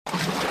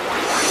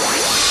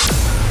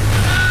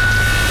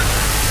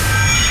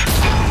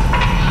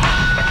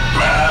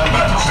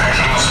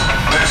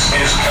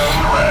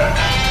shown red.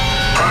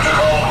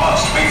 Protocol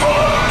must be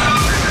followed.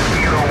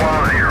 Kilo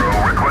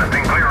 10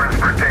 requesting clearance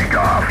for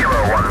takeoff. Kilo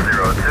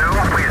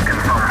 102, please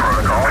confirm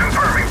protocol.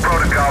 Confirming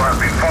protocol has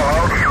been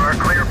followed. You are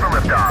clear for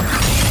liftoff.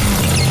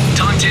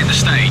 Time to hit the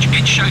stage.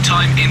 It's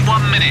showtime in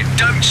 1 minute.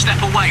 Don't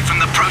step away from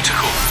the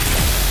protocol.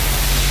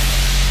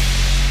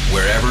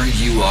 Wherever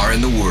you are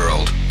in the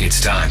world, it's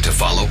time to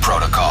follow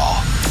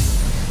protocol.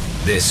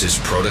 This is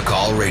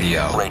Protocol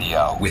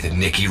Radio with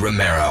Nicky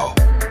Romero.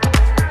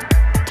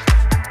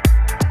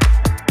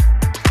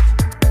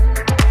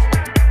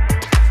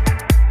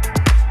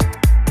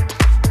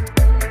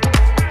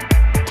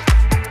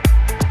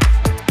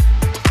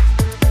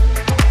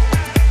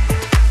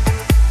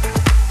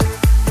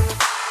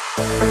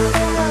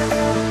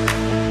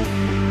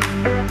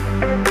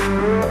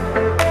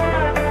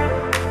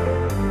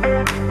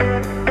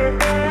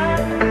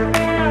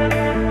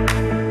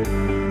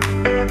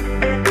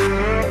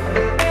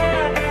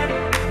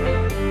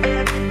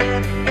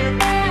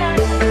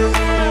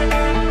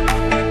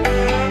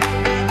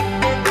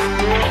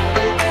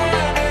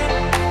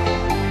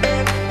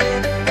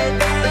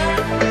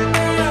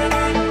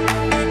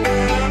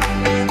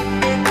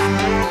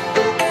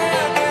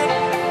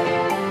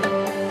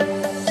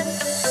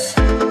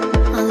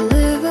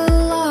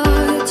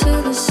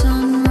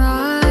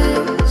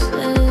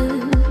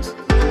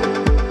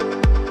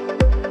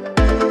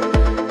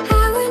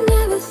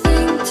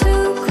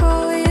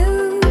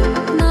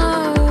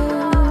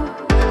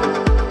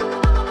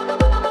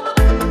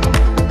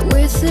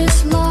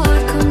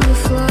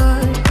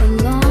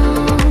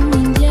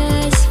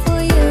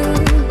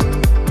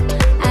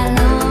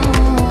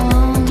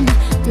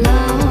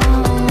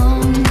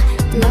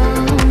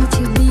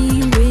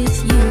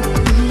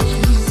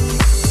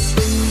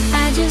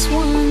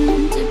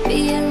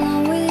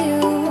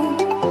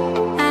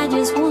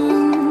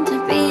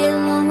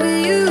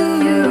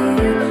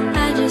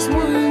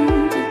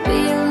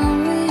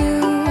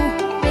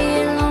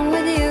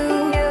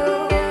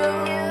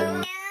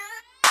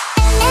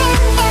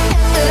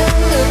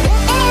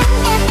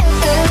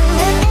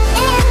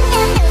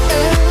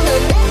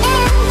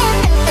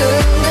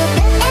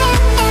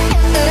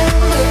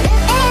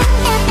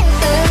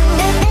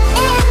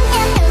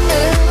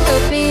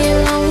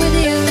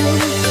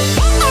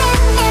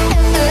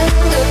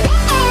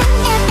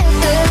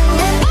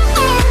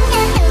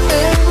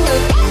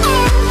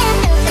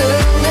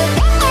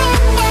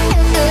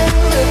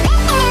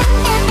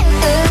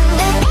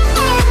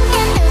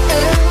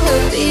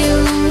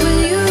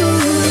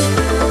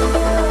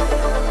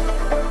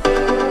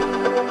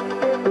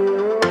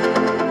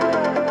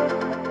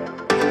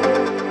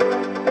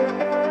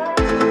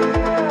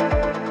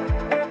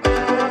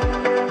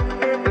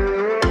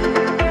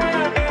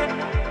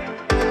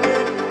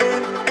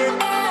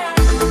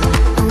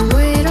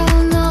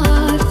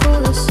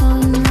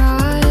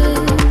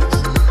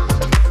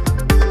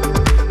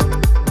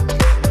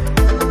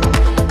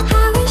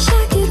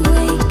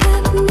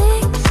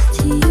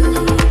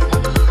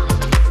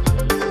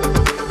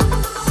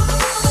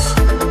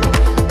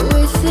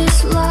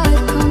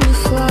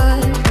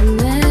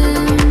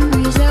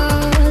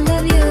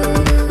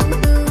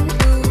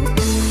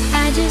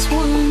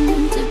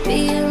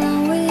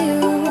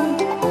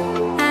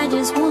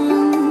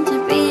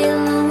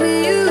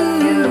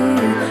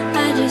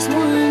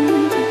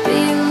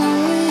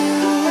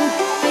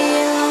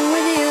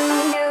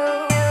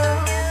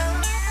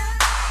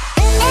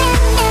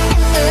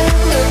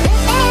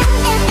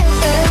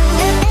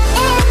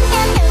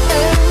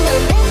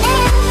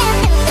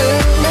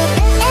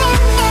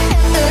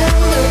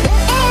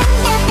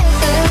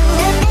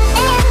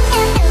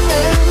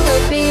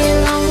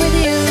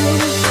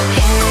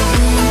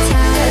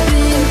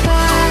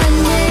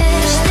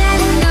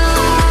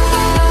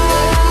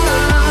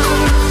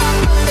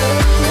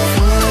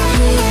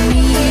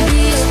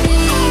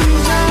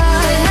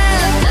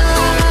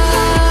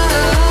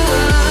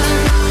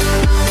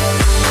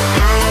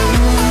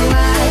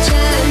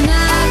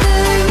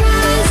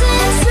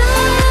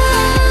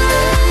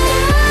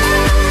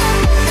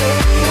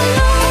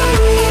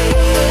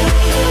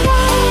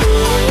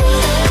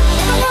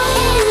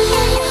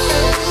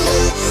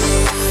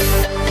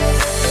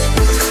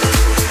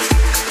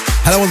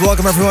 Hello and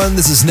welcome everyone,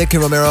 this is Nicky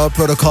Romero,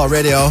 Protocol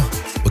Radio.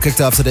 We kicked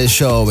off today's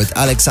show with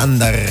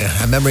Alexander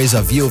and Memories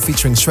of You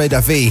featuring Stray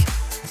Davi.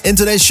 In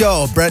today's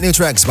show, brand new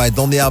tracks by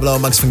Don Diablo,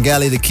 Max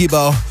Vangali, The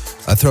Kibo,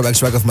 a throwback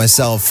track of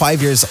myself,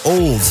 5 years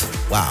old.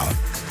 Wow,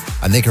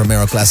 a Nicky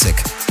Romero classic.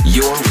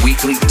 Your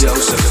weekly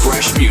dose of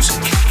fresh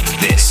music.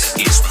 This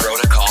is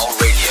Protocol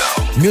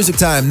Radio. Music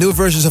time, new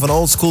versions of an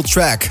old school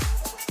track.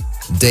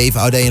 Dave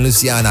Audet and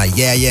Luciana,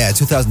 yeah,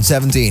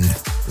 2017.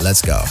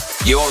 Let's go.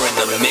 You're in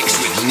the mix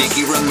with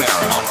Nicky Romero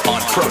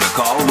on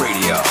Protocol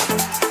Radio.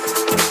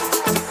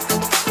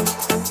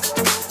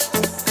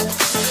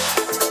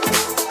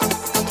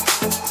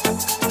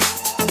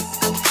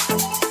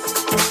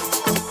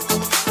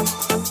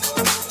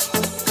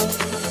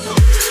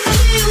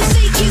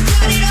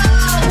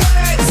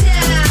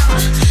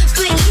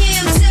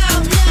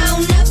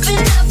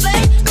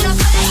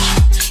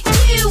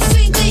 You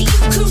think that you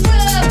could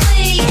rub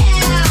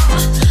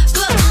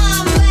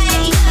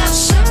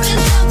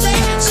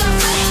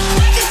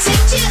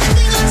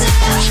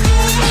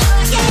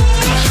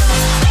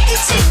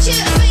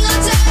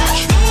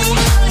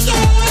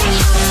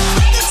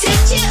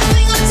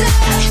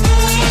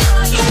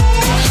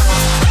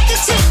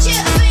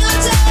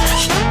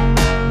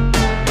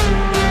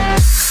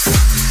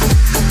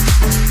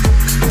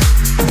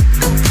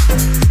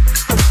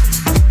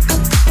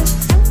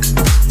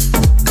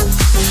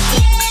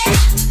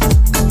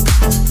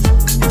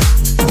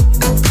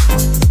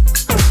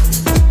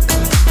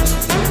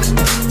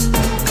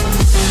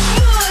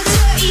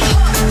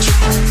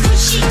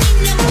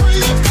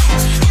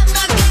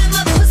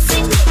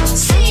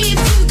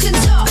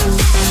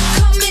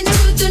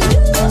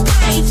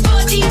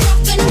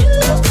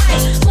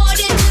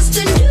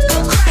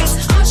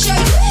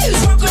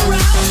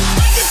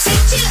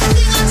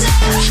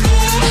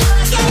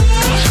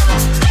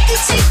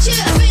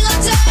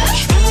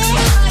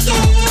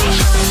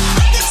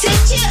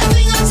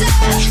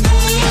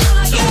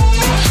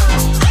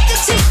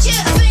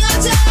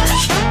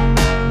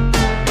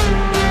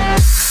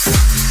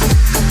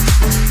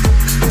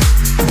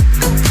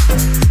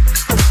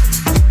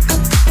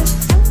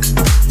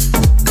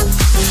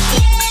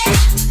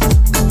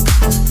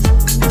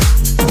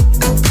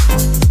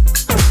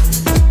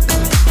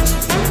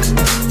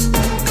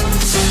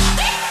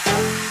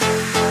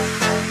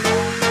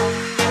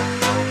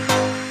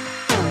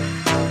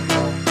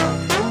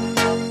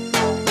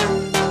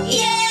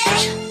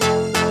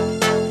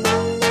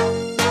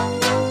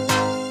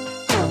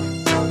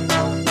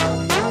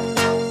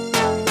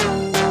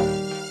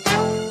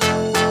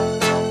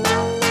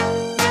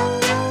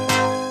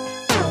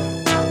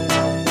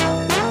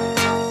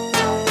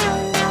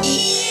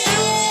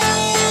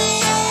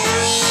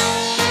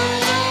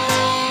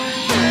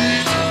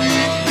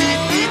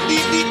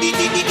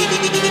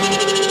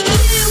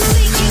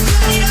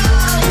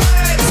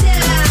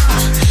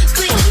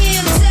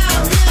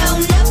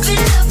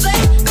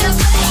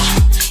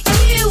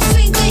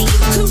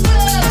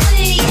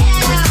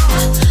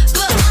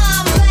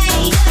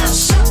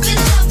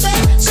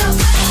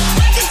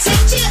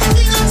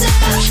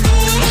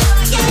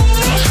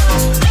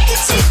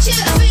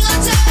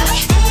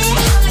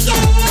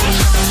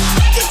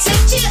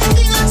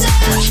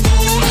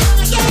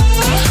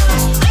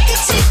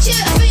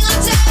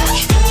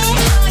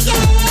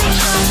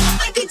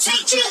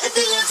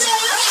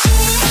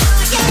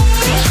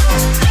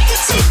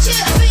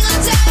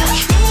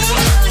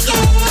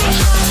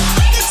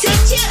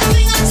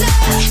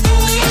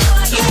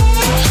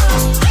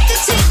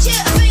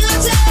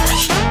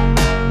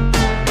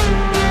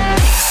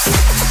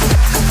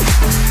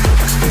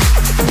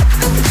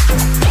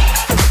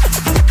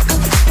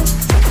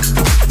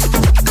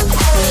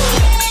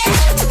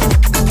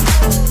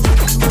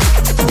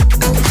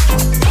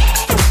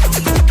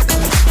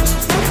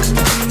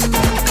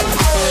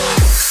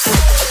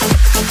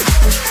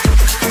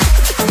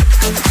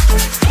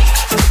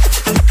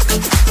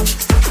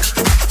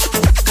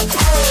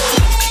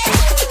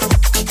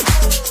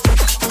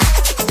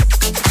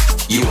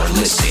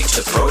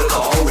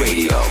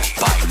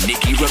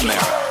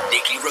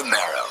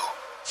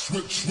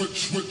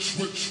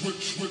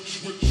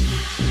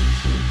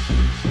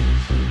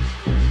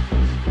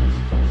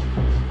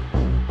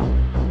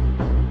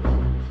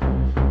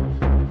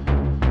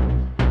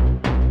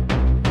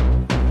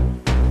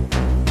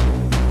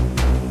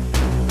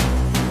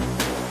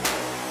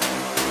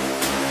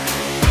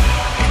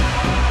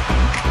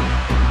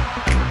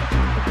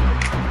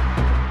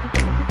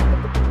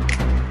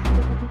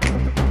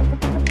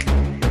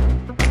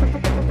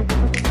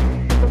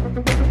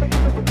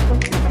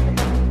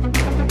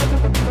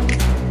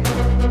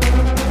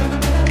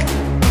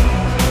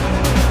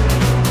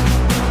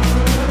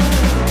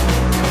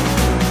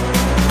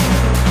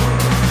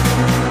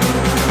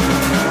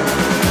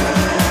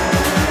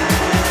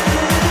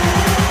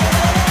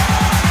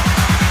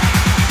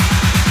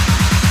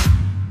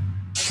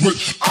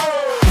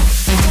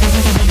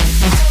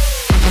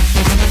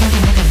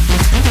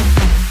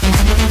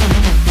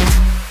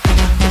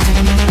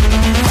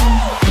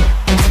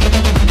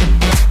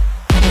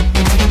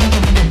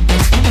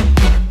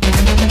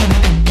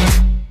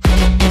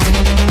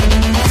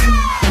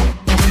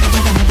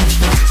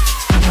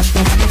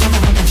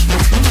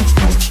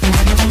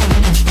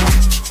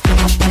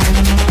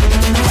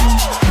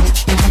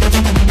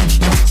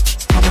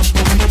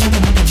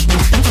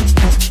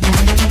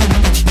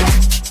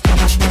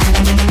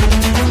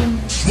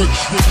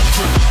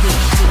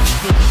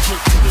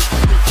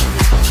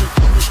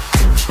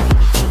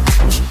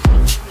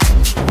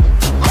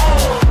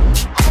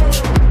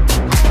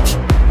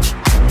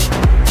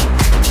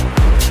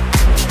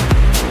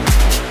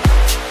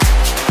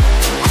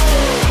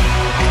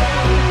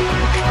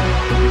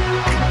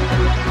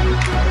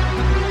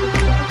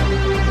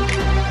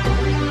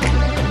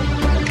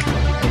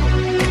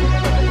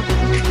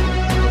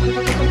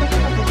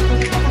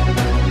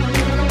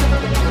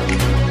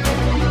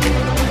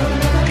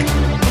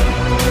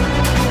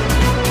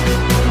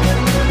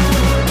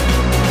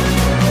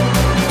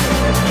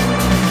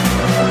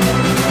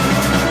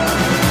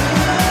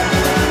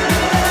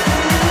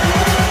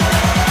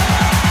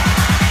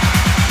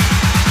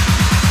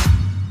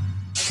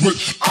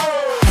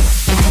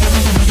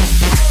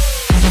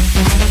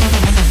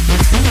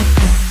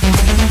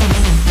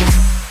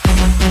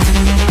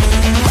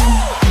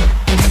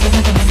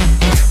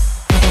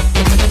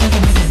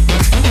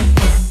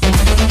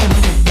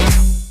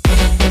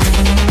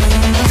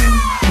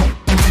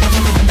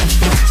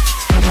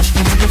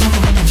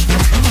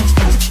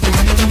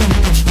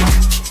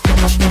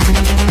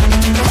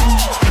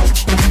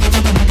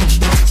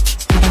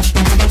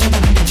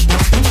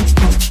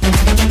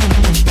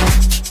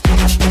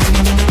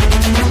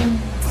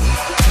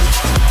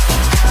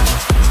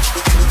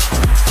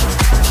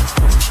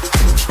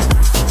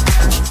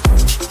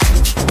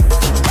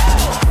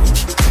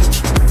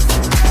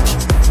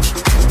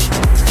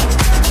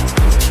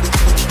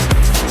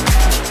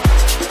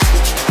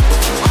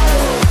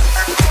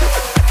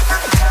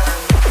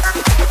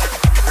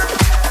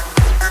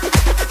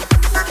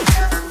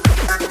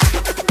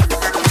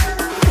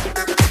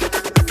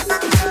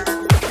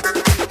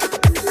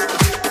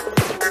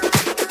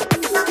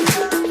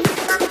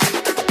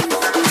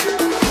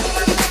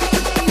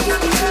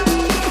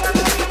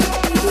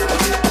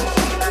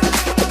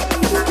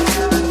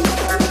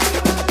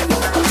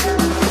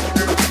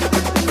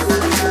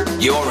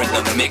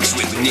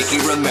Nicky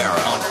Romero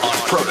on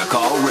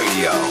Protocol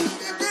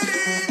Radio.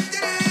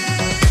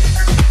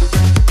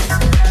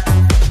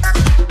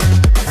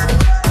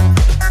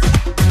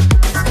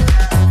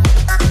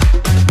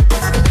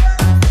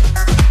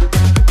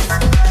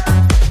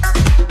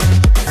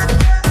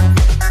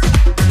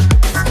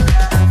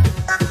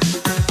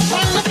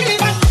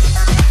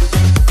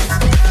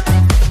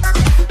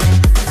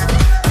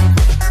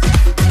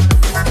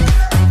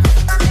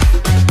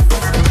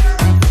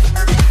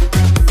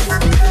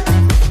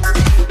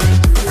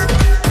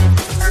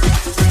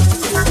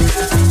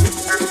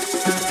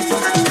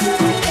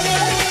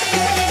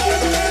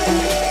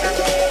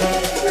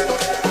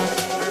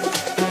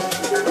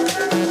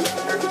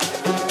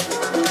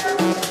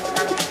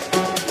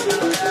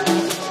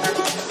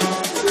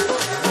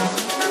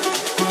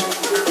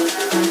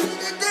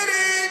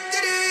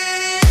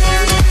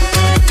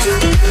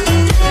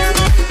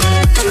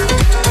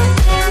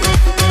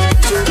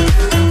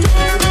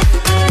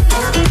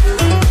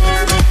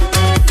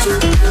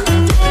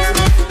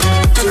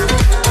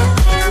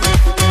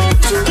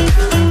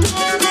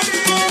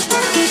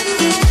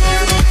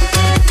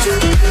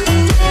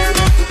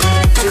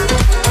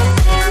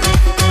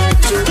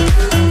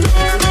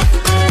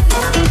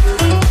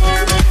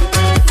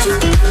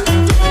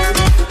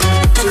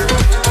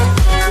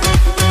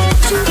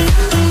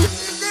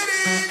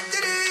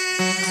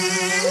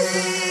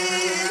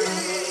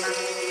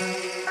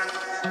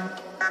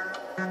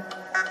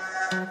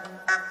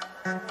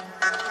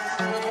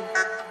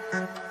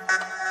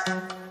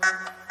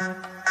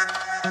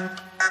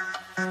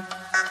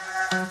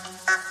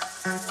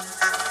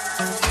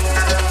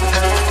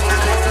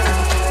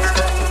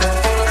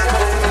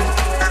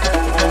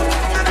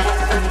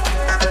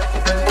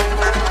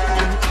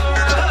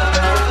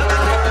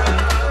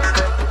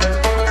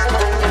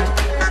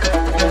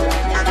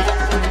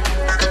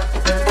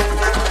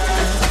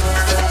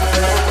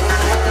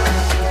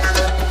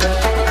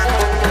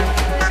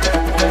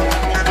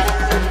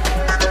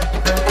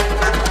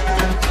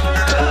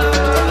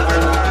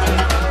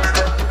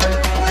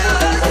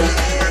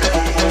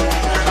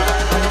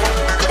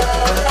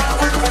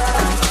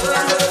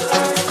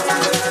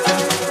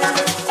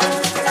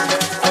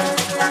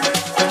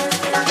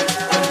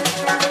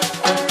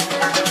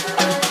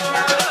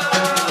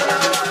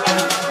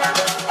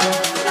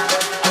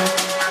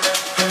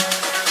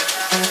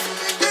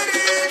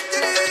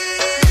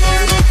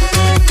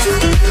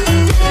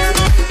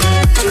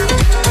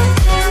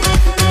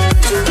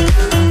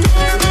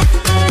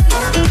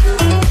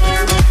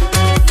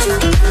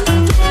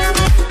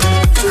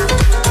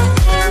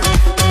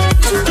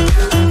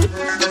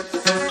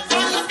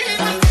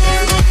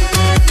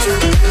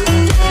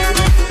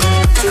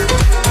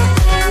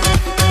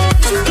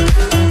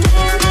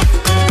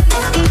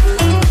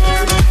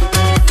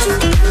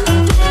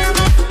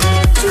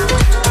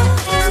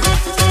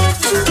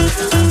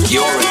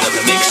 You're in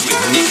the mix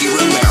with Nicky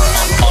Romero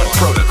on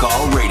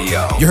Protocol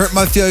Radio. You heard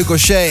Mathieu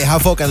Gaucher,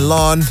 Havok and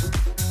Lon,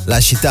 La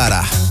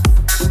Chitara.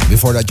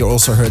 Before that, you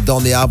also heard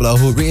Don Diablo,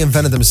 who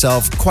reinvented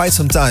himself quite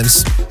some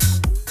times.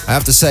 I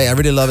have to say, I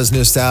really love his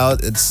new style.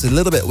 It's a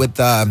little bit with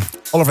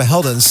Oliver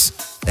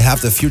Heldens. They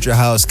have the future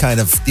house kind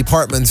of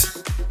department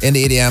in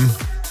the EDM.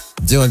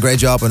 Doing a great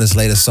job on his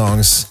latest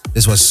songs.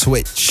 This was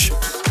Switch.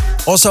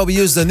 Also, we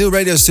used the new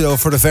radio studio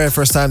for the very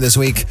first time this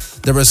week.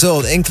 The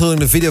result, including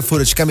the video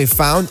footage, can be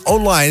found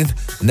online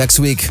next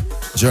week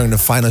during the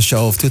final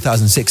show of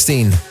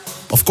 2016.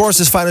 Of course,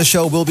 this final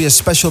show will be a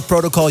special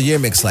Protocol year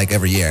mix like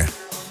every year.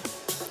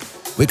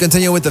 We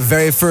continue with the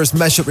very first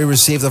mashup we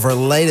received of our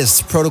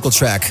latest Protocol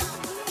track.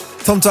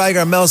 Tom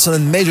Tiger, Melson,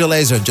 and Major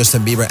Lazer,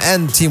 Justin Bieber,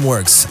 and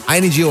Teamworks. I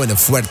Need You in the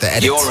Fuerte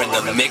edit. You're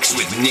in the mix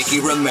with Nicky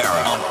Romero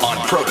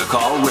on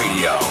Protocol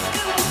Radio.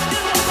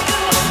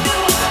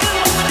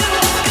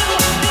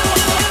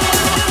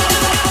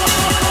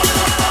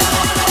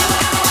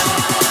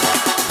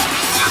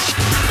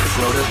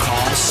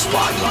 Protocol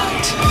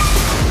Spotlight.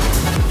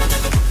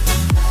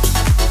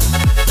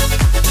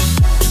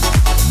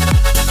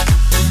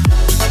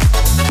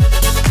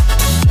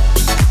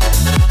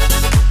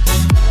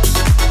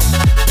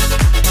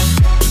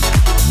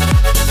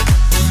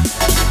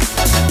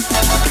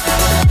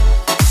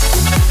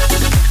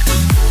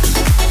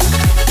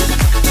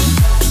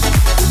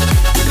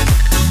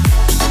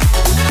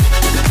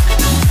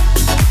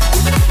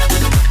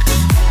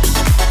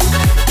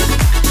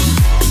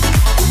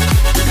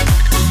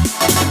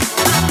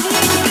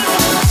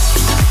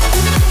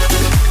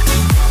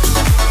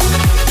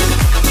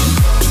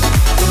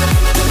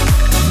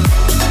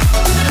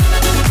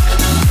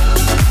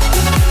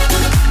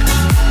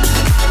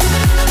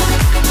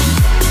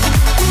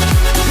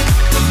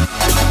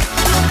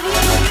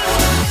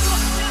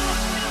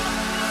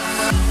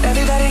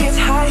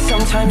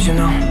 You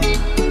know,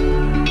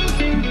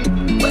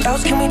 what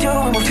else can we do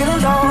when we're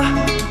feeling low?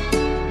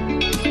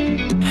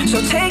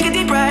 So take a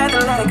deep breath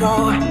and let it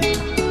go.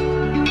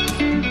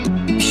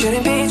 You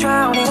shouldn't be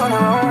drowning on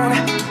your own.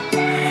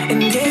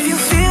 And if you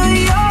feel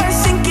you're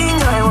sinking,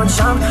 I will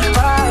jump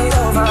right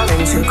over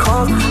into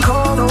cold,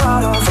 cold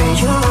water for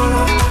you.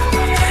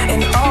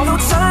 And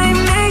although time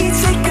may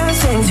take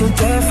us into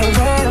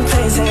different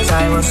places,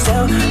 I will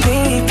still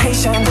be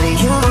patient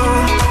with you.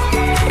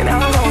 And I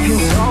hope you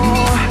know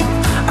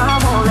I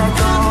won't let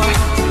go.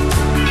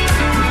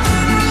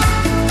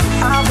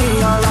 I'll be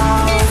your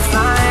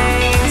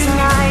lifeline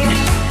tonight.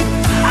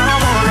 I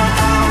won't let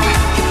go.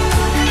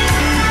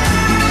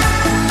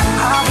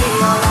 I'll be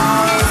your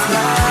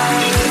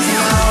lifeline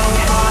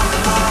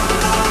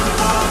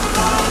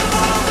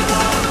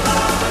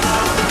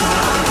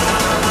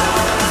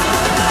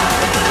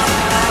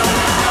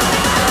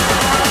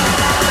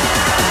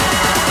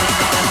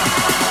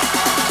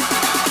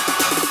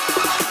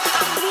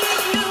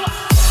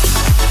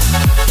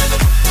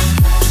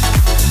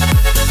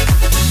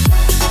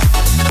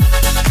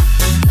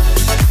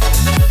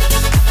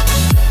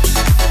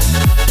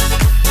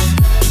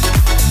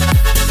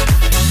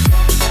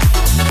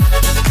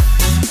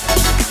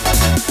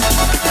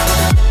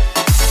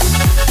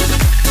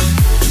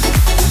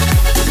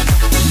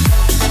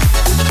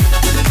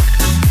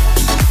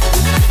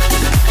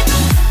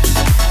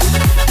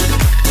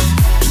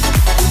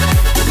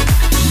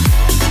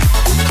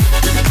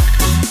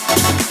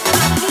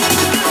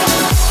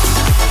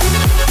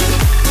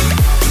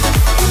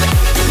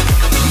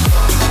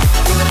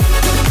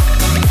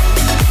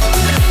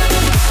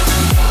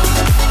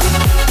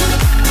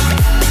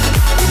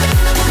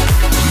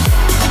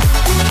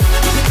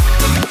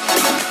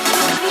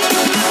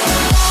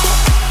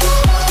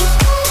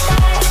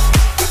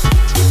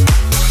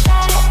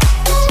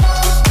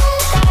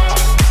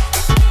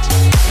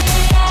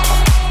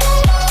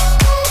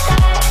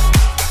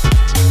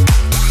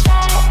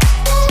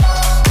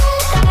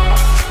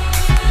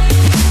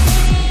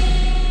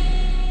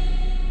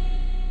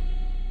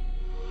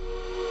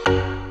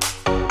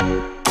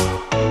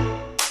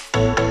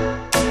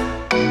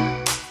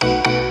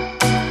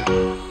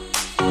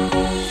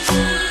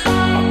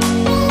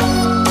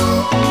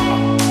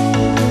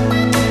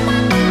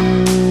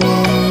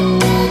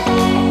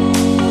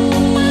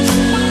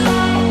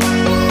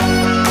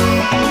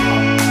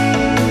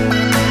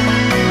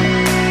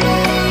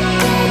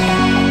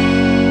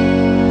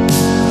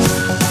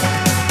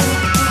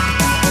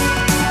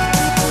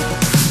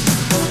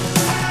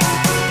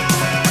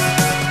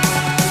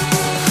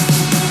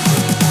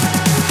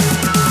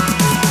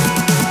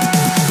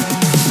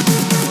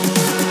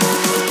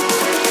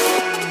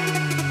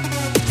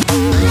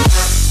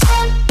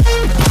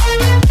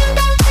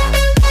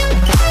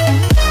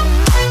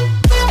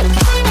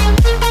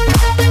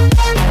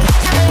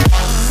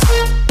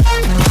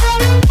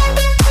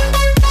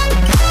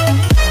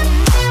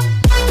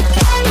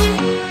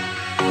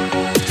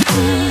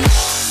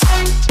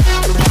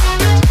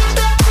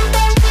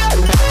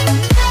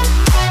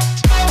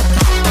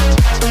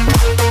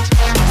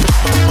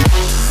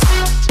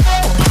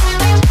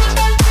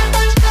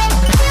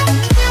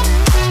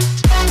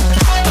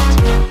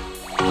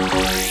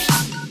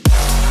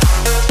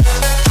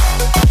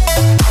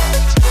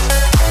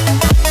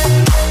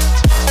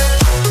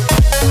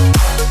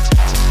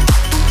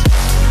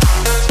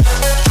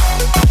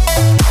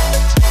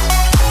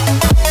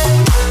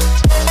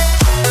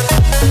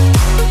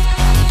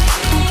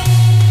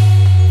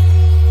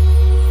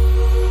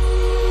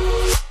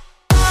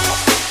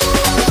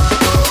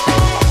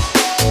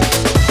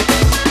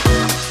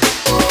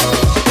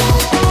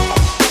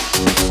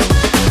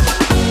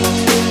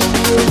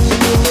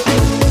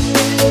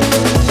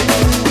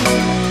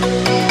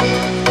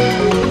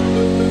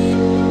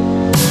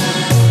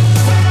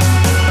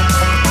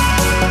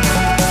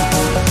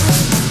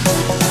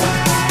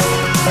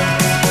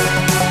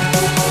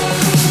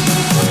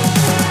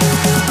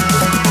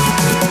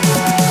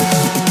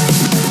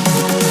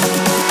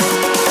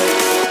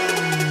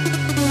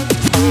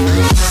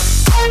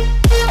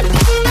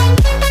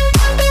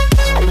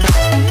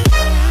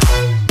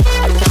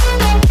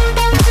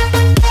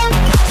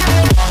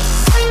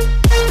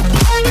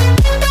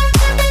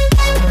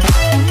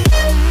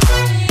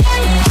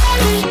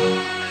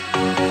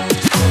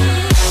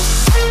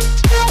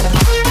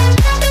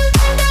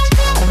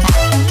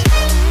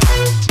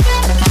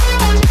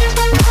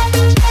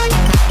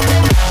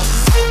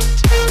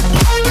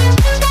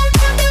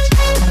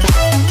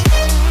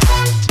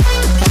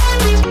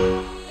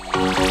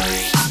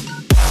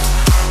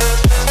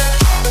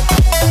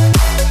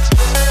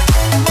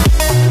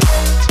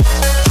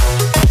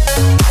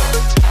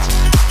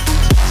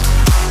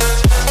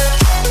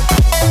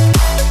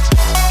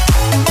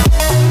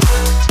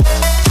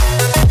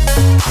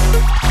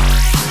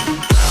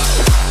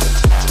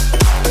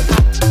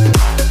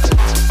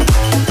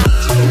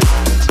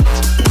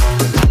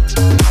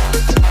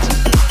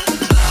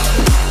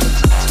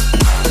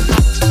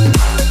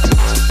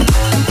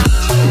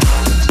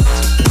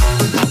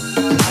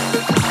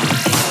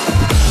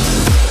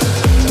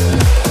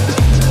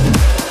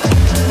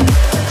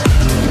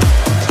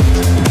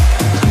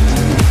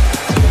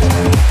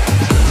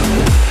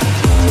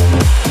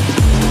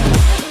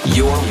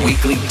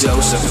weekly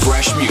dose of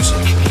fresh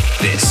music.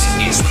 This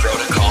is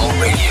Protocol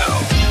Radio.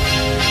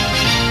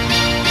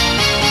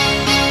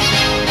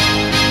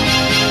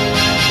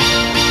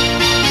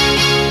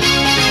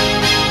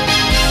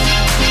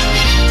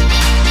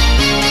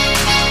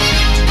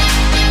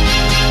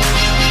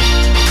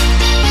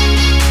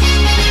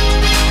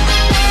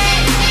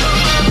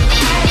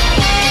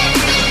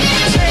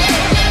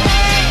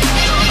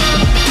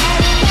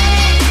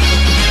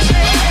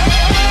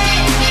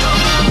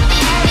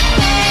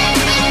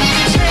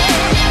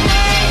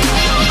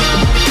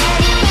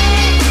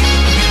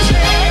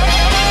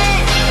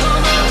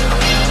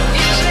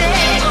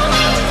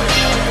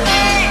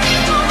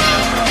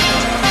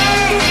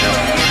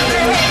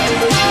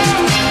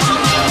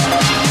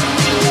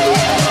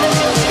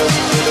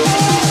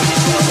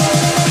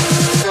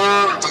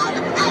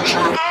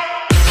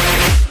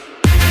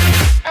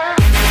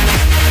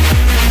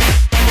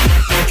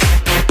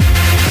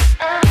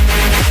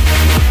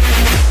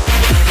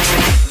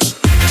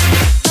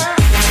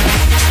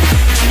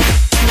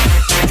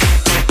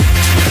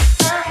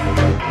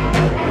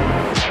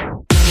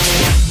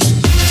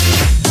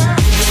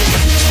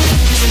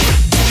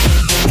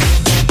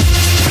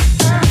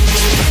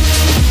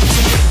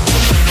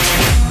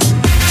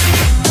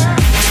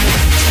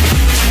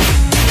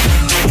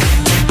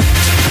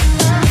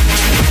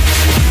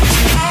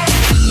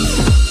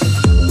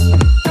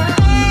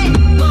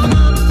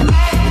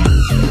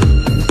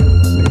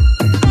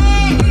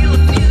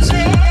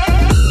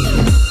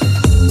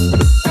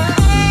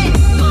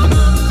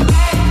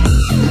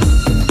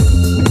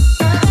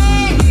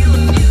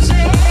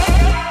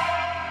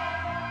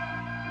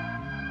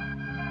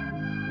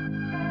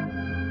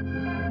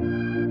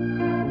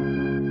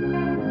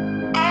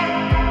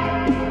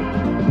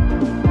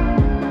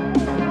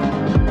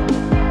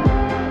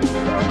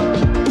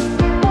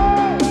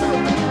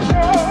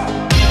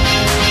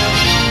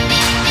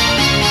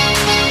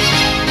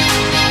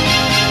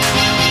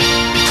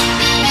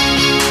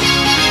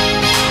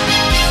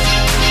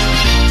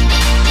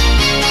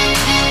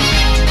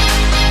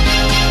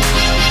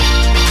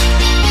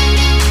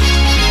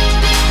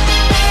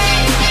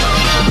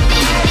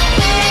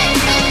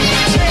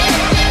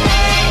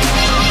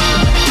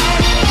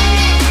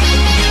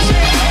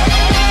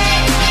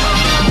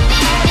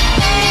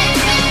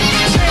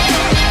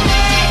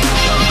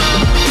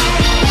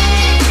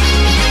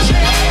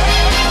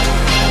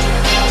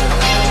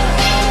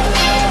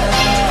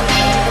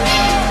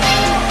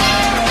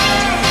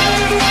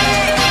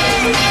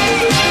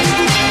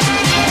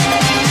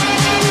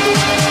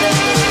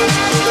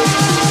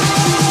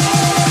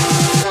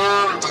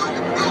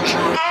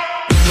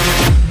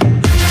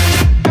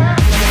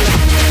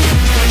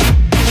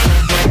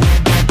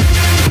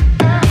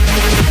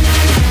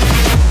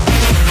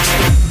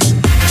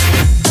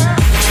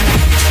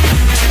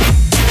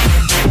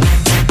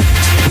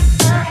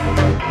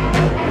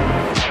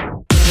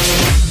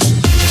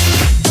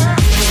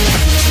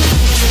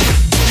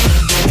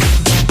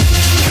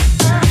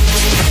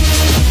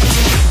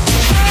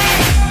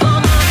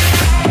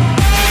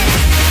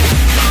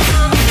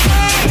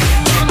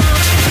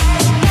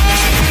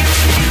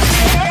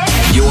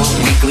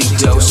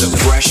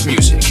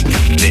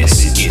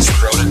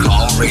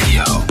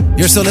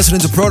 You're still listening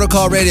to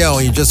Protocol Radio,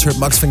 and you just heard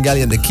Max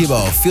Vangeli and the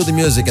Kibo, Feel the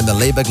Music, and the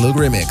Layback Luke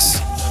remix.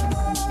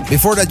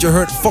 Before that, you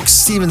heard Fox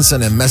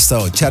Stevenson and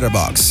Mesto,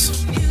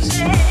 Chatterbox.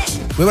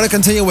 We want to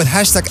continue with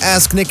hashtag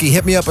Ask Nikki.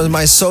 Hit me up on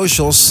my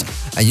socials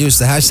and use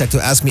the hashtag to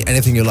ask me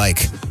anything you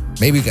like.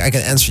 Maybe I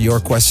can answer your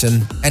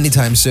question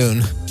anytime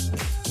soon.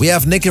 We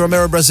have Nicky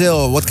Romero,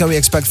 Brazil. What can we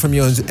expect from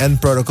you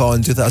and Protocol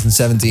in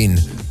 2017?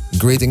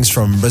 Greetings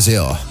from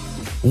Brazil.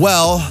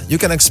 Well, you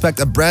can expect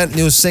a brand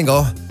new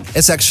single.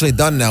 It's actually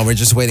done now. We're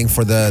just waiting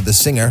for the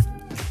singer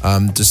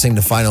to sing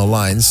the final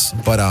lines.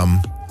 But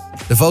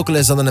the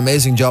vocalist done an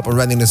amazing job of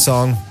writing the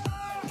song.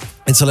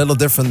 It's a little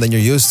different than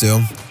you're used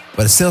to,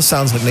 but it still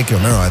sounds like Nicky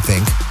Romero, I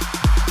think.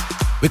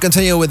 We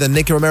continue with the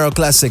Nicky Romero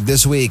classic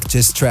this week.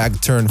 This track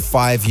turned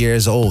 5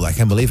 years old. I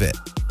can't believe it.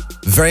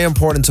 Very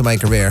important to my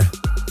career.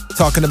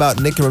 Talking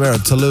about Nicky Romero,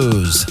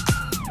 Toulouse.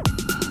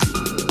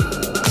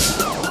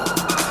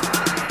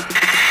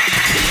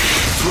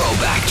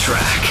 Throwback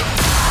track.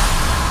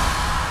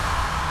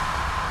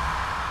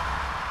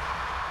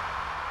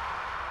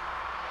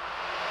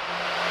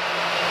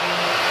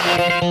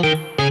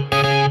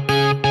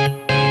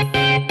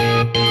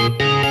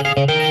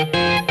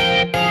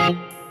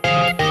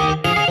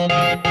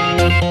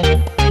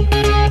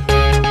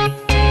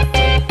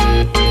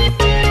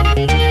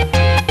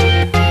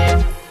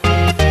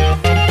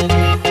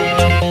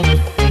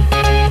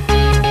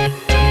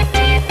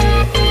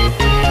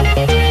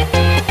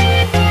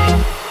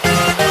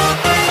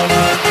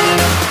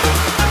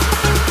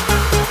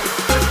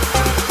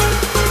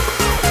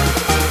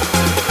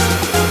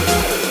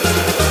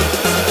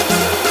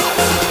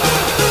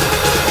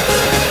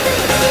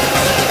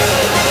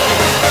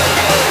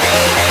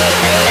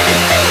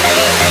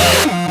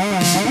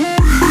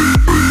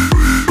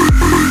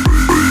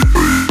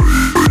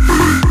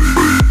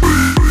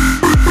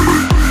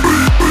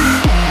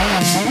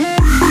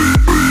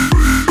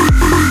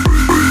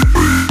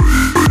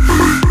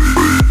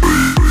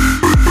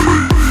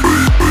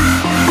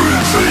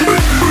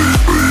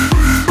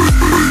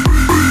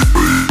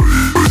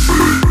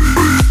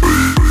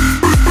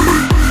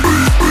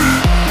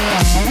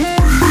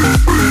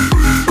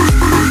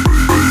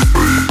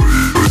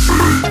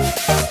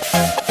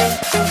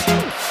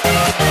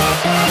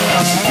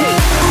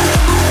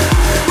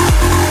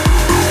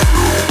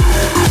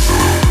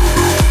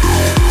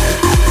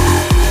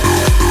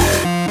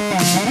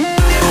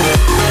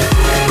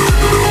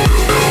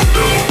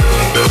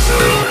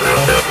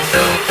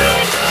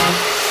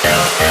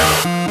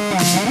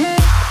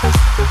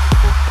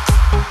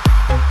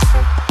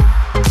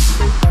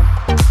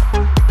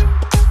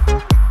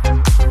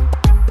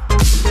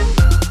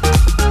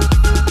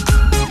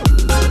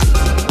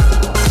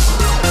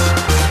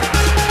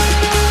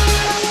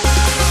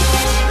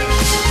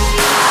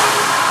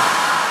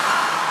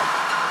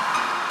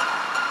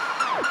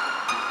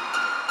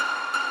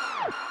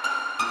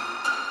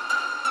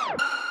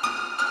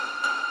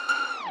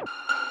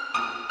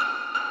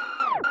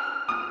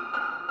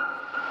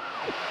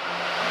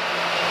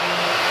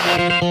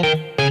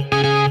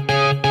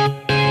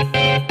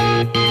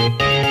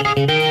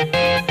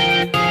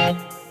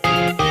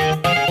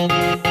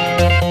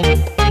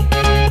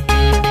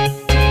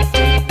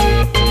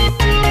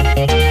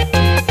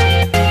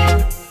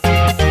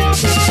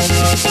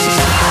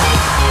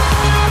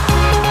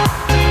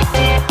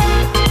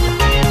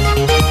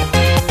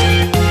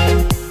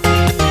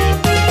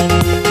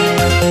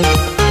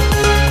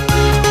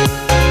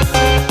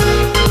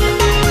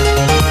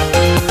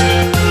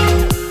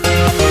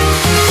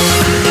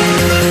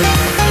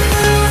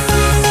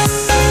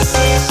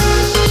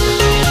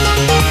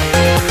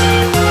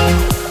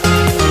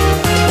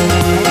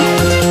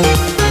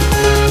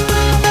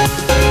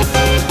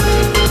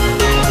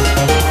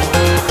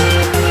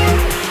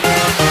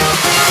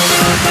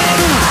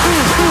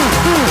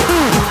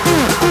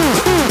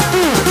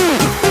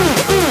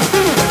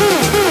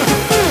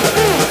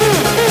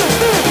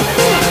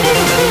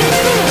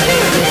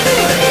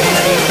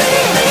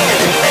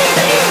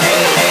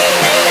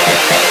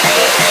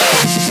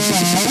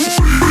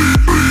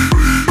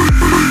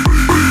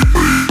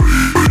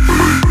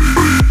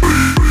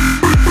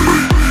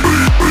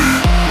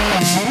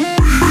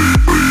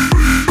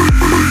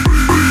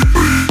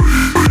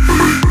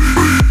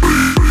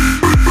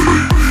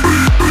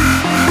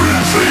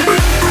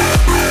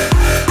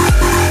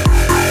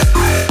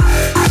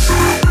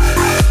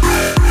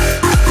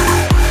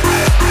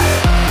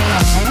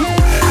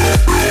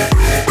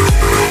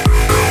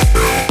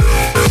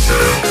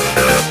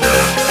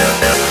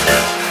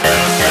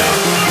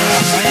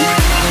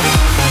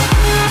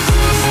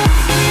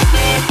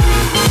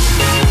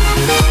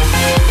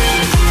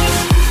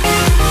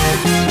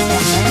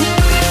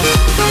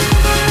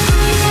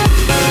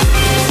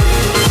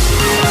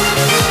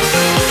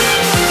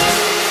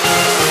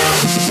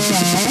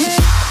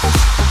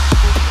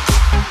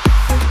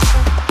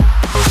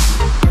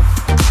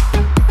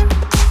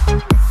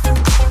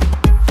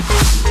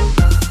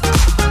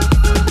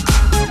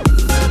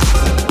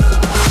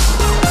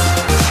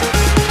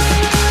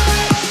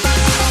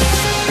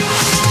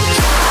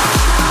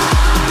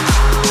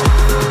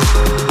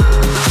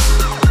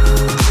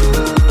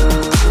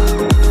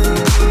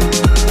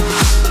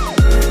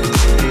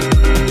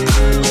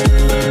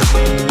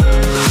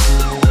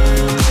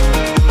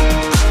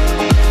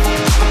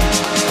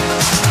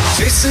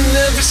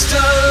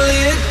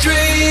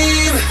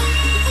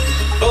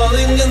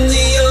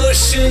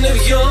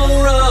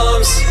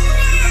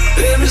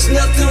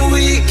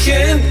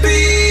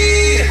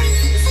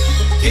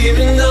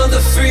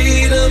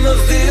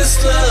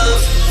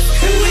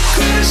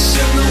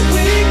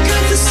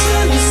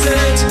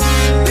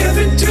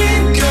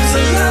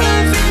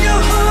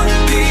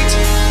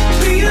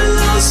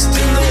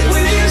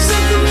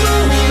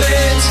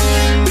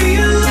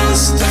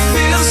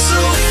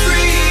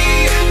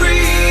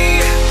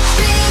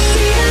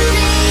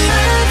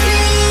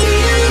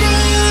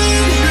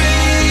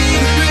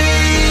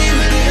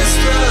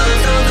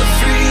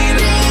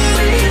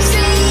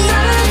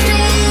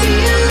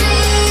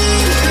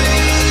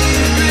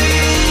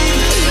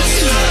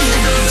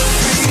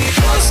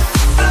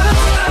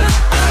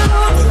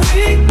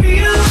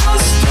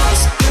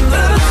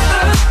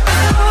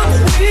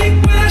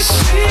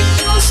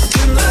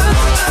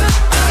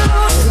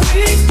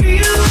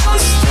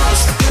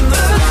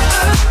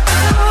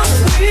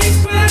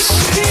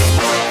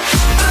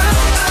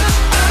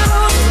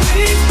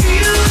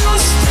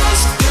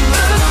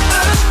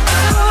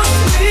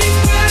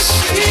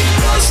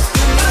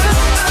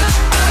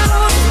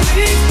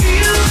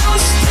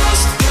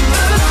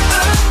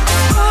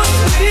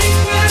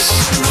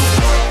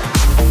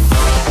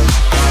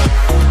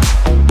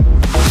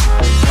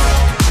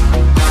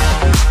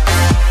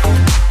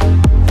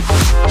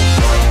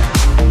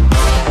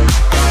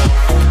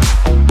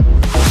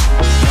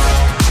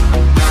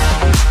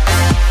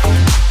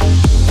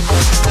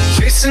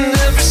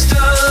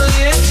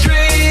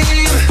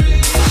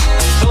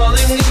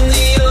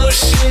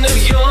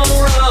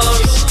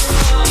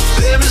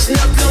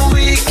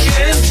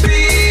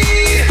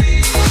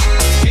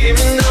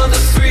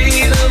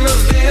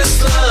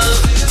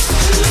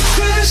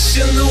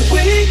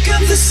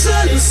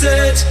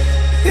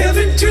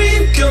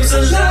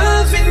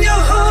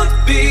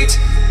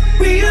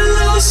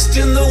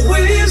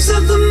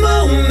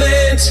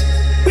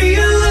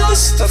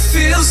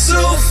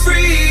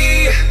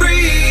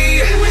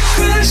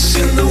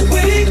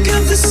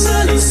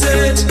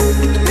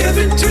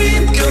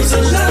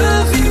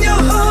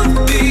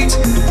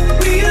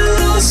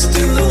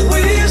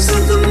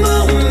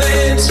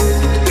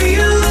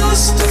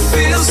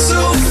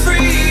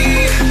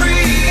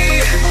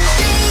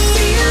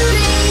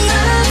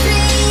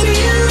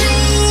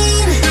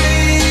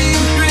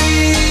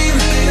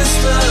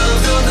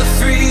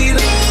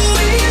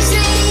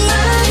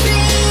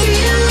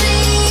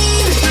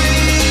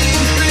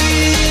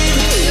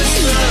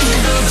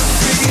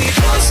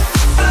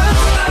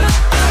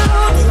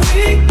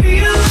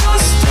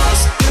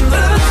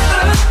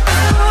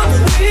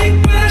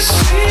 Weak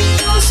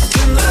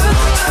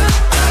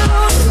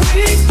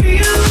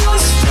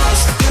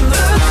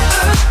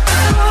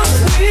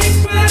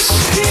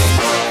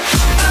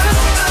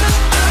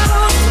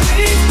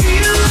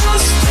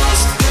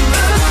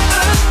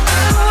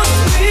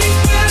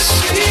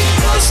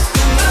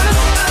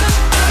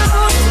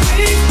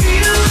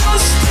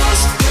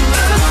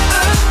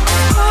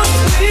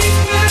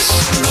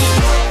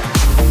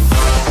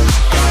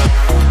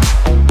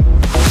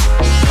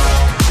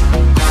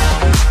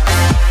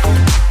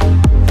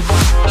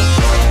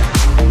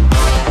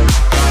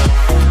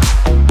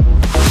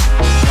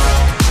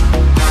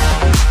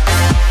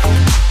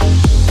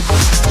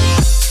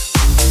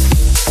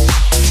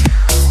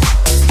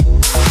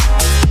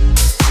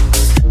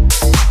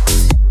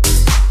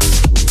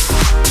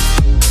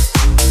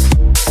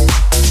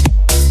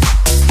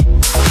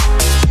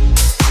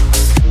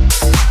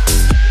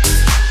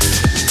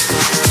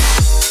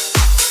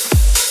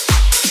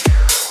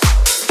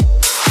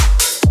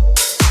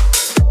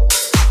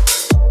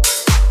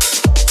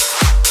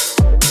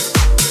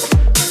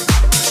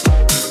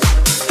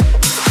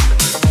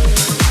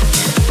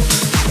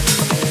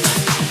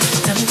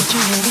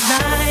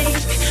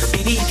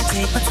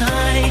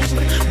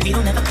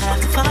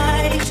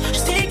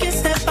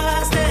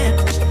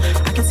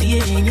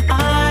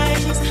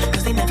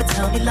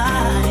lonely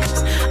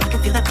lies. I can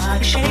feel that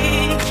body shake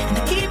and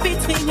the heat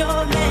between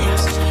your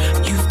legs.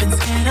 You've been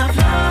scared of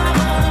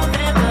love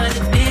and what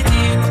it did to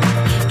you.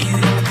 You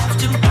don't have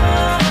to run,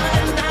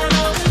 I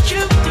know what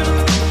you do.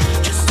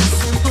 Just a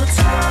simple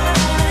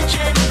touch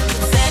and it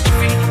can set you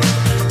free.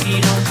 We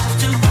don't have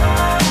to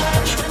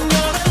rush when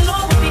you're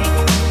alone with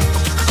me.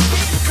 I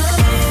feel it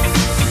coming,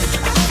 I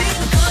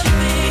feel it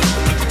coming,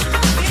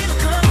 I feel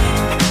it coming, I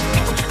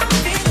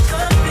feel it coming, I feel it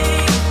coming,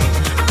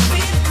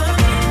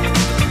 I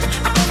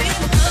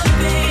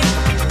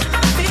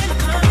feel it coming, I feel it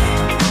coming,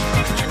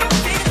 I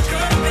feel it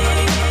coming,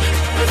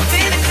 I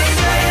feel it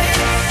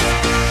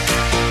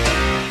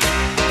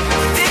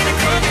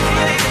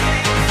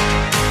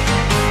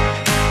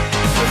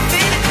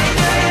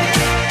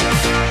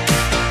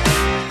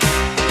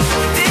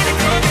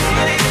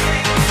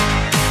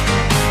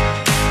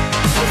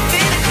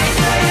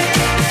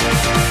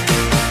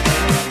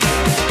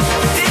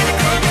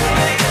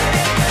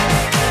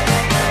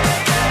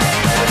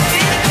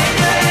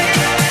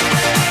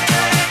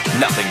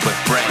Nothing but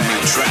brand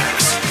new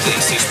tracks.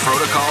 This is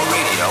Protocol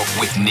Radio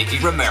with Nicky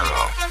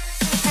Romero.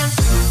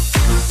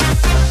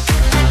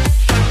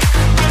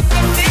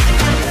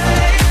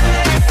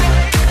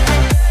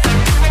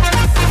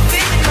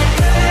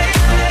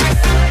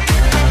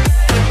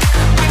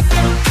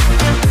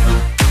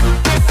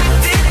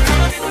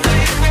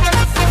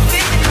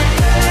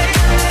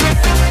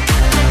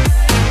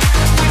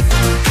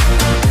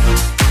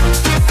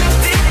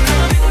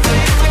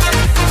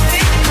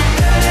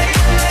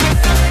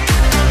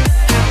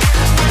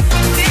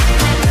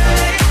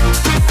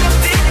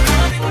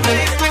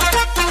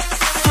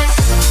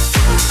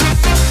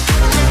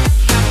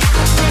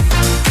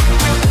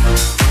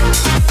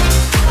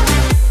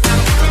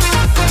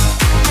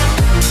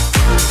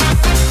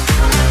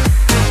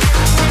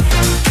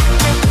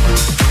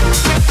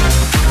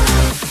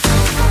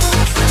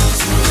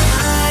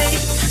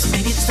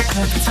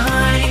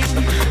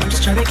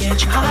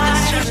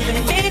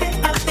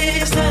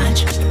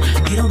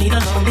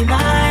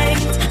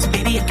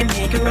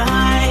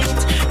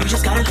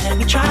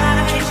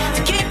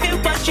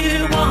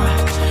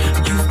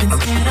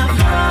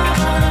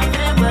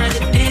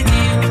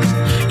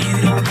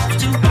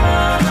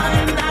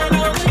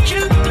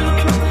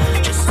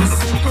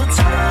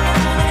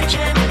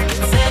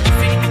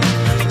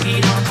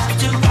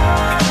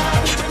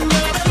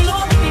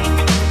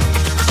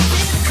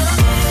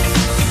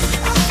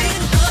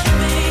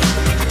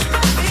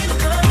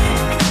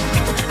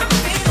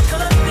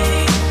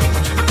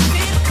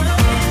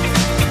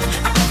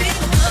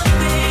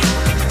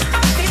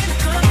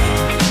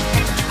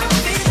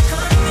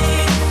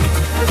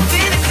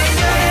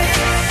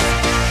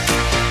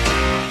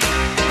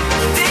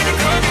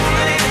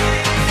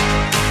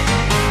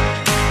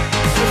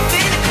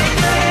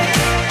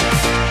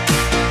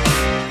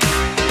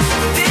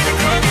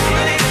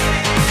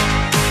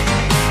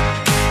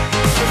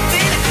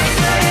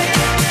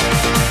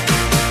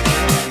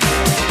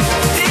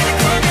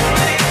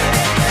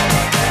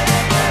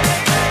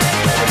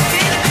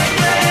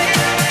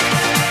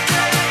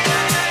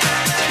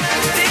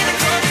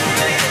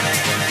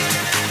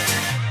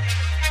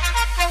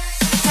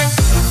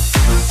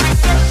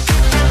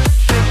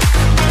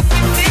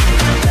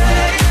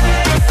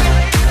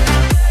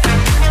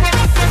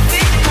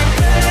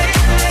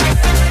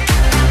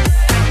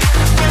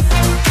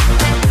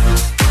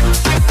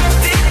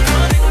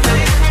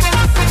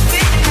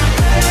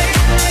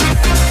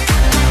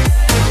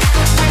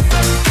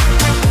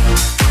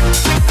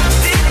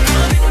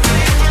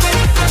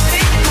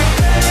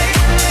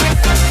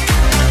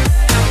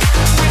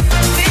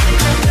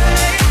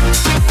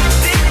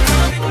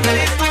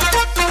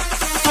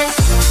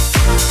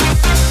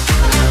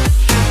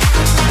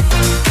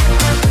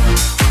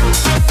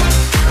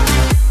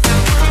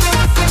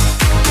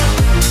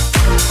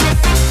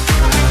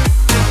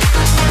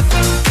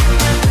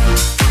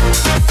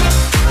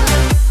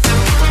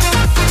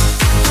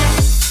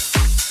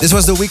 This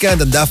was The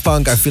Weeknd and Daft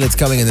Punk, I Feel It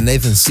Coming in the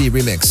Nathan C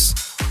remix.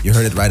 You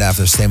heard it right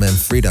after Stamen and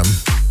Freedom.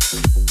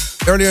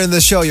 Earlier in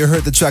the show, you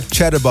heard the track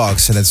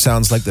Chatterbox, and it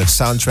sounds like the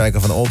soundtrack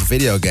of an old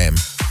video game.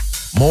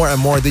 More and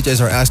more DJs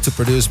are asked to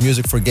produce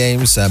music for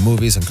games,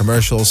 movies, and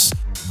commercials.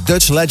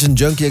 Dutch legend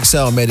Junkie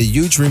XL made a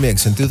huge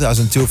remix in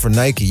 2002 for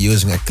Nike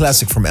using a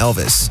classic from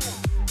Elvis.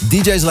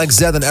 DJs like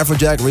Zed and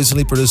Afrojack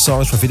recently produced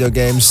songs for video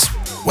games.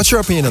 What's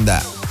your opinion on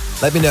that?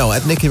 Let me know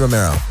at Nicky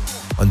Romero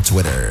on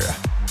Twitter.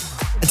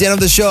 At the end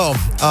of the show,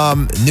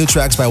 new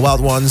tracks by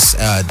Wild Ones,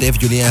 David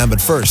Julien, but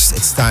first,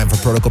 it's time for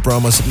Protocol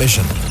Promo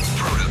Submission.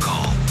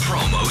 Protocol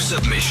Promo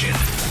Submission.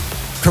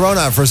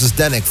 Corona versus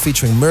Danik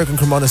featuring Merck and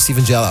Cremona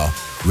Stephen Jello,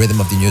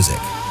 Rhythm of the Music.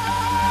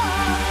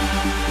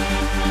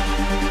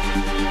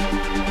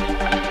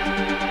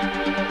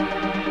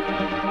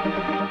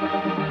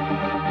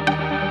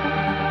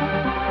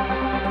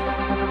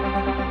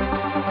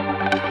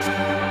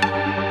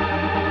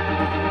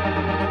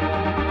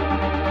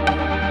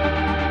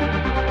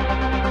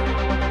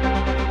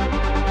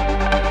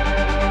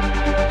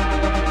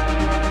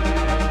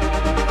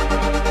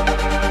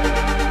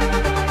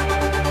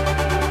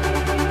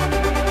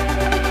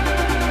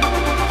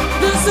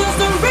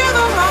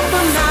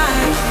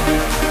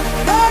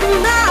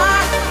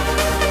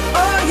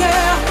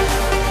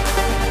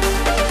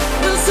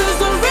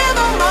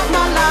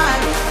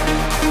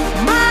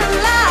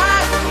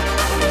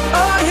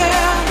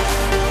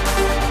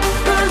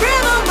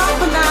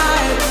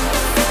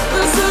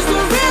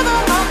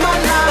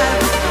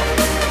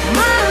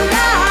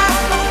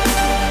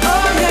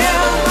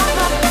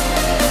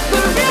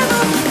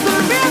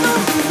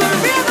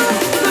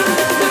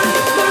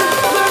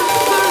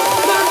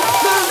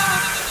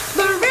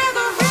 The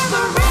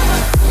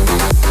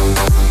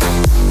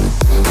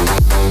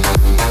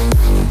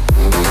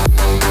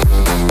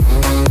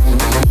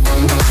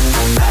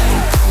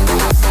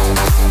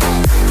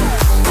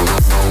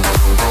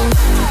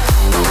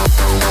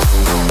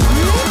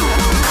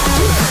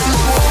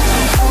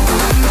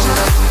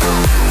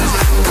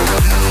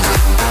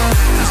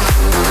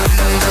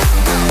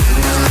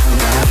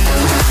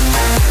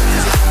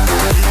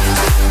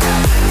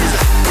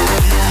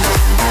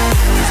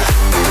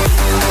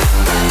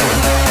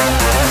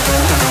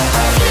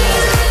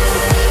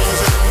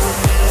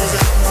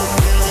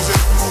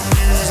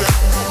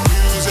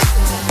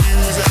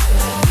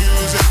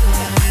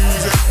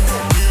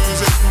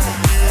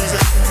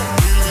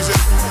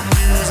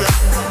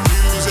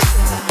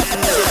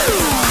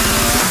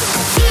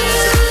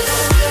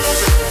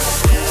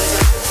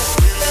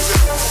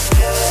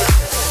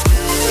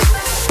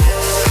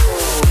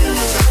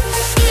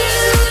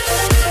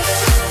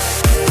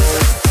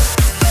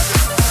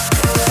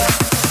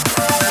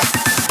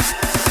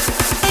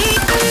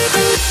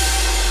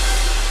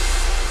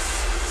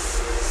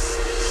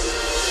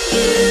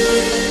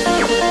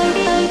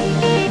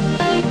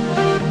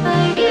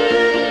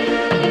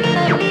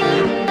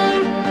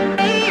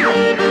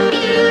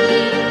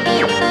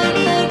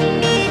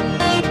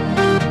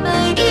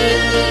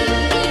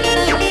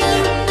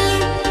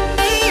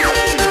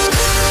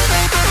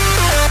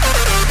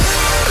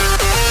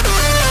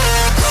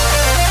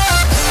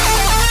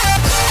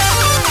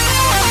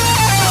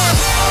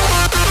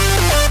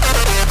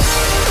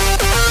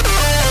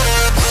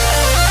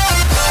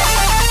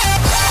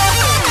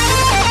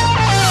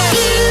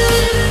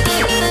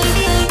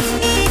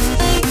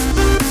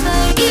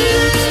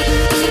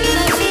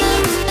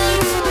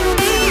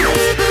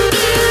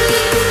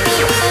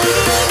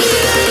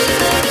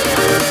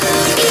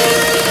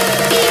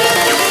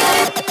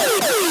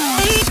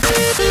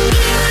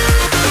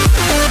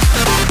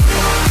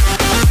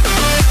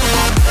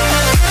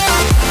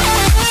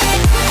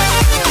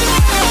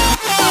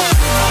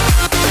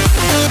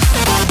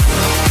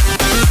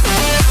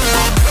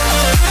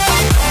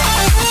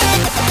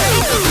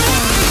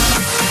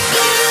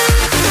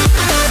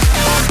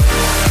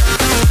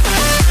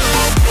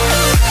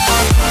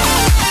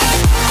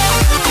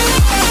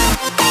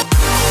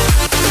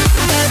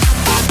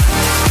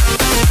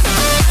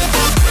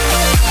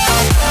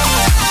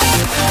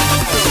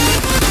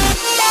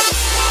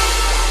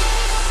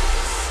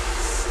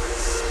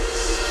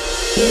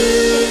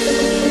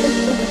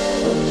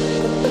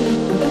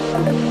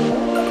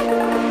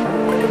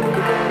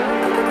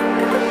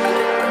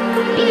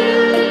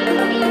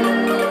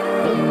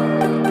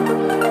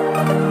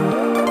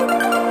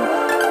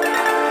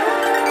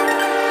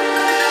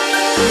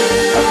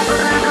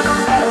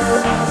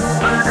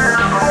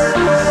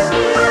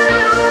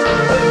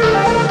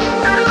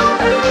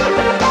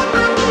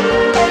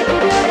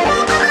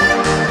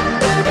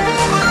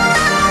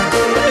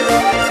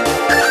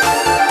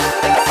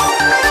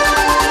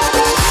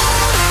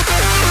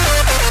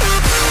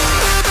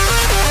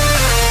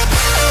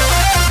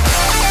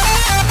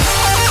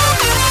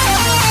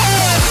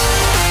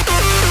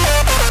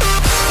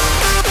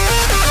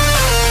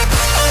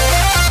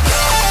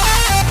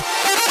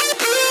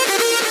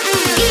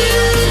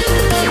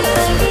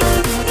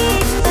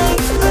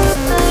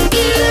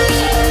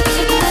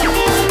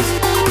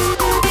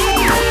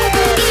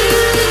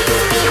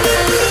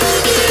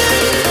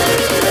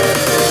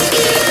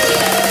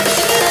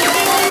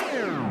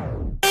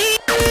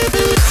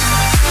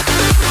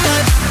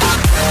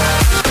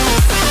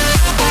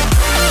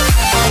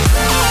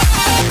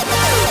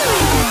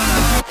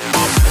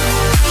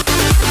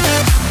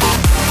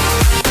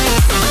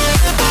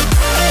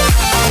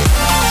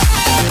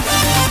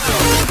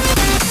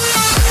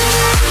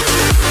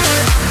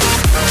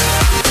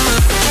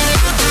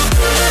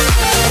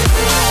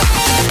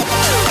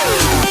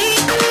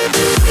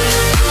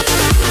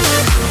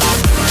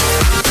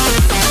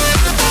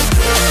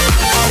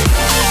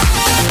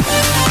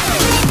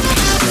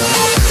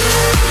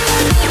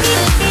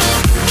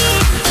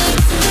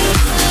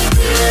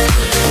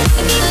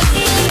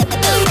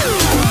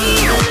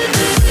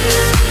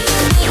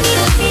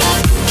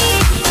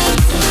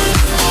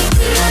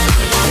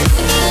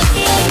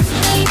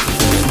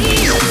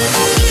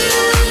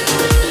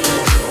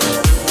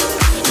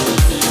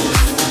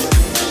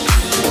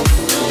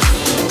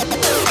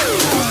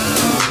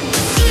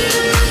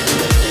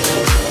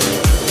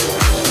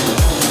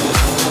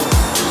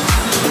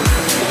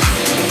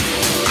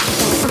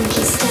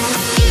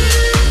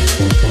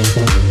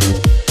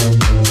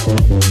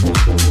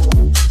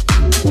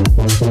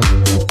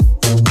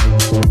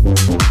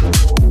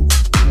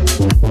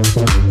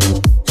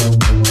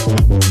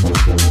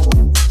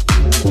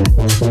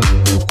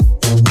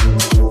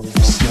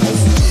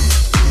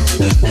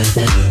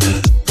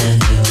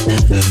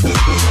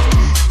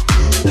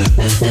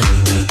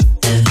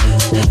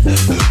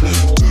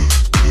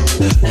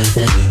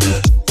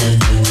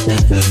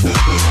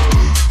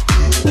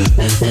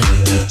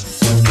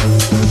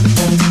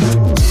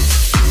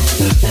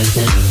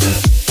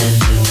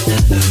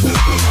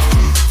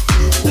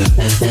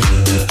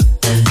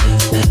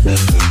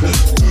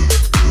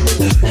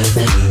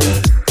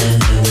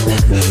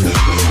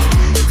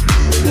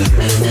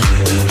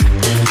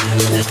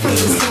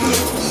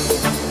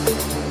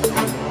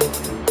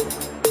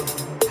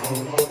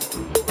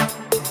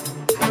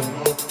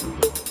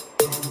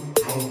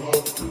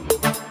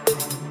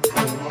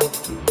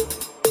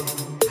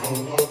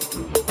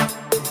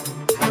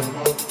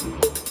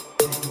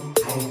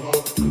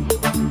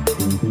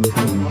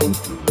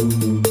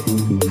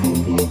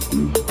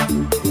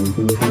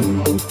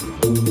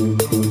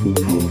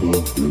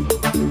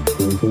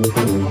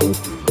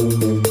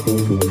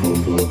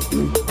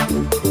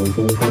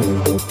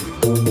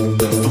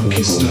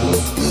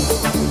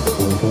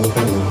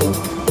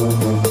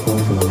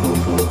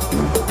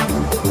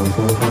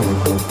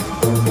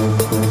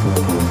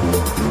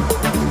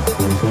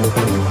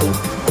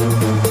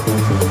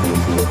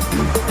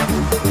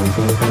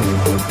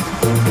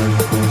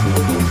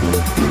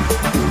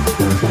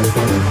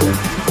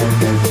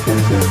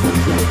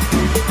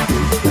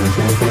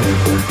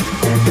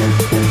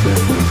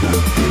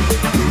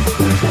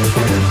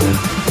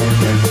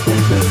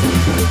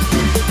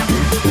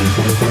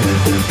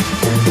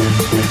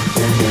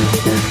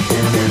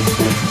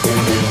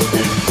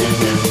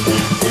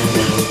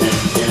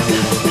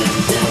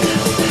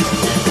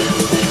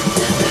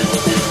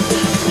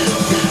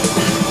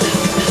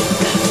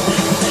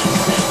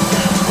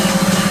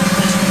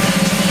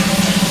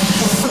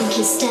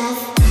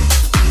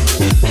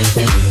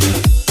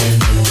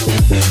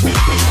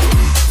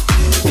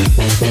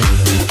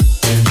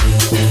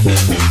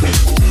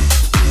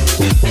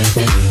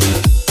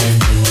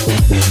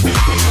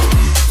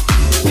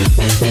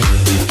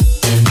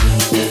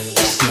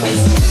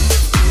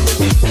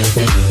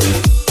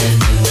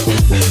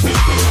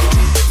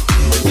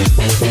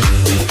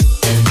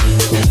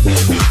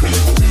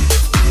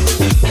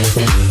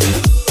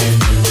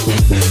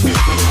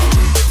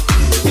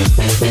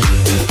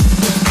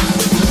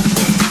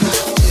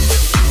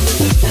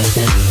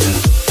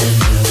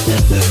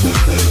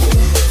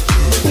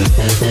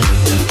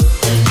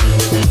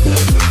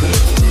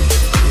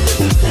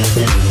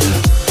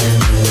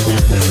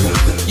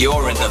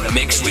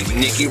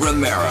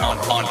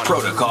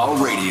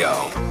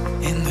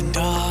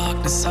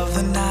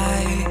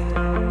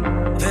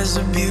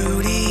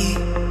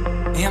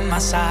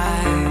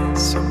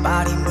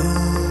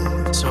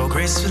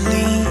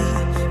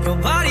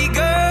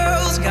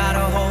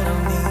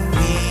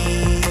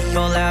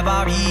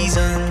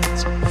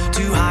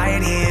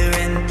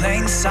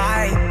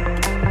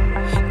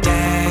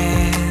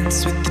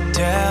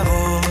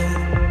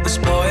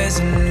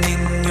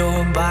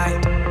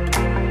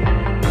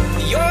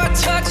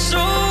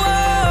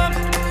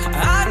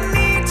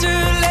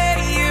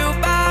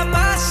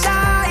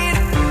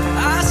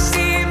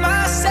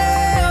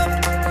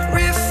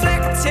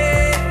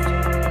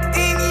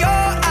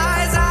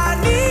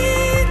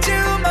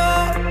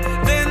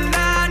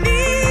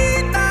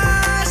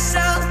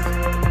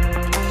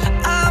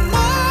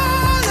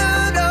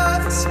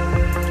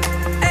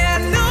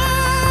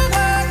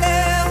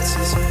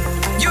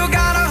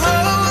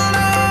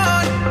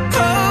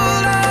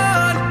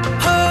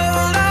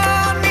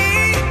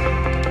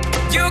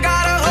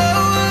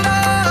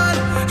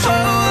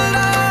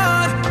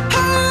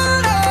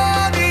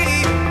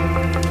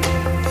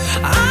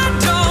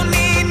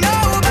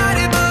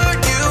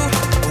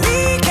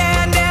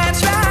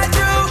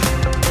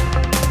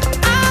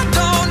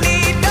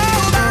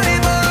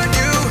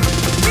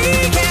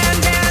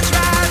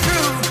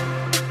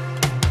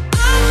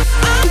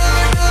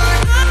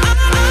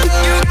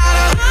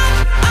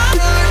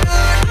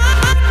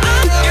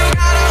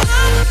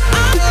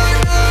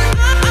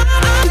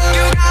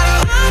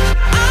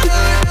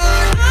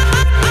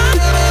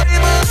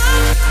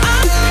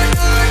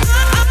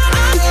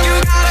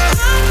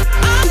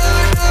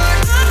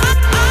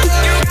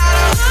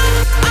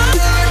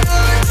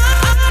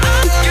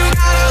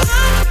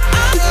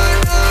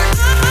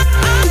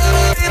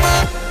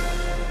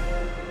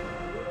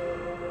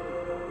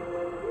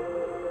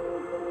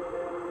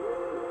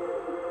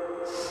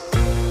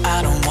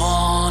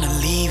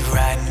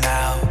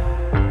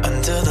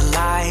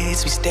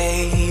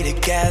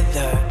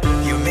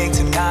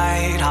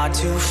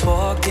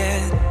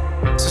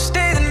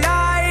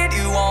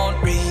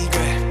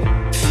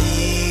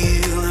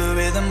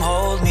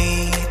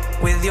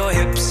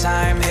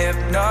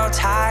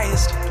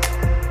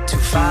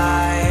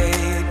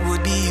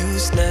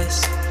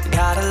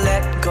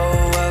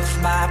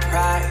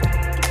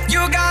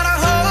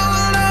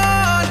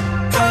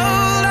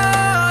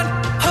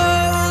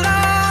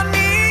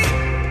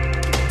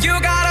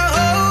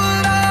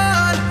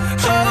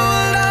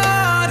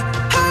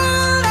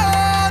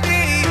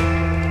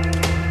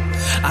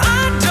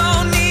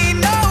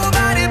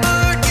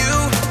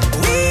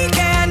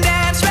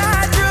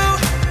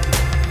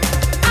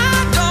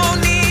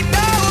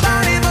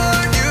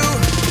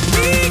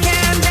We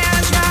can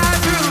dance right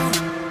through.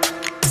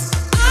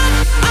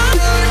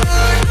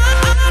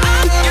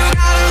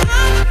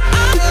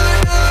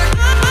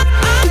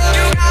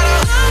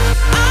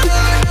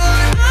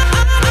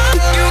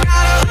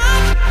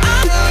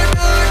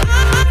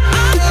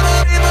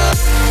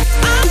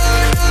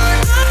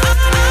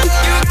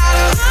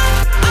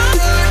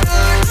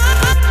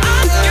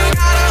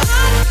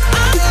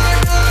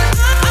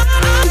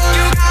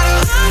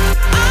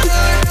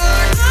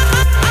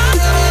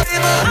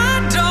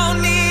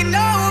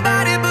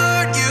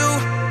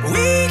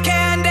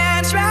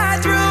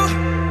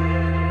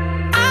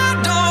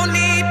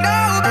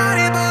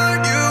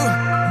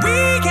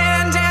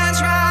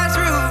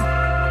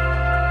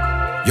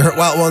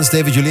 Wild Ones,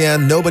 David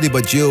Julien, Nobody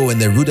But You in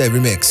the Rude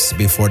remix.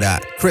 Before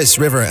that, Chris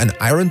River and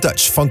Iron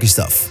Touch, Funky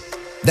Stuff.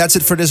 That's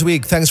it for this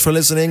week. Thanks for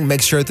listening.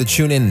 Make sure to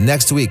tune in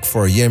next week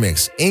for a year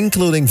mix,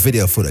 including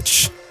video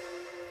footage.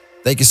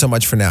 Thank you so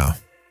much for now.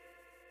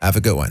 Have a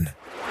good one.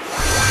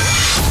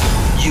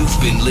 You've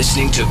been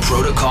listening to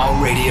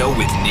Protocol Radio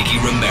with Nicky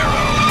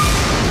Romero.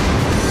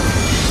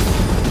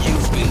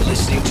 You've been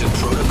listening to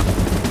Protocol.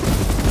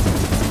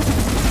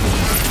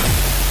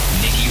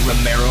 Nicky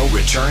Romero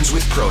returns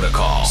with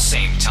Protocol.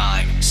 Same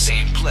time,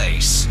 same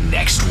place,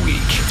 next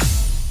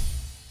week.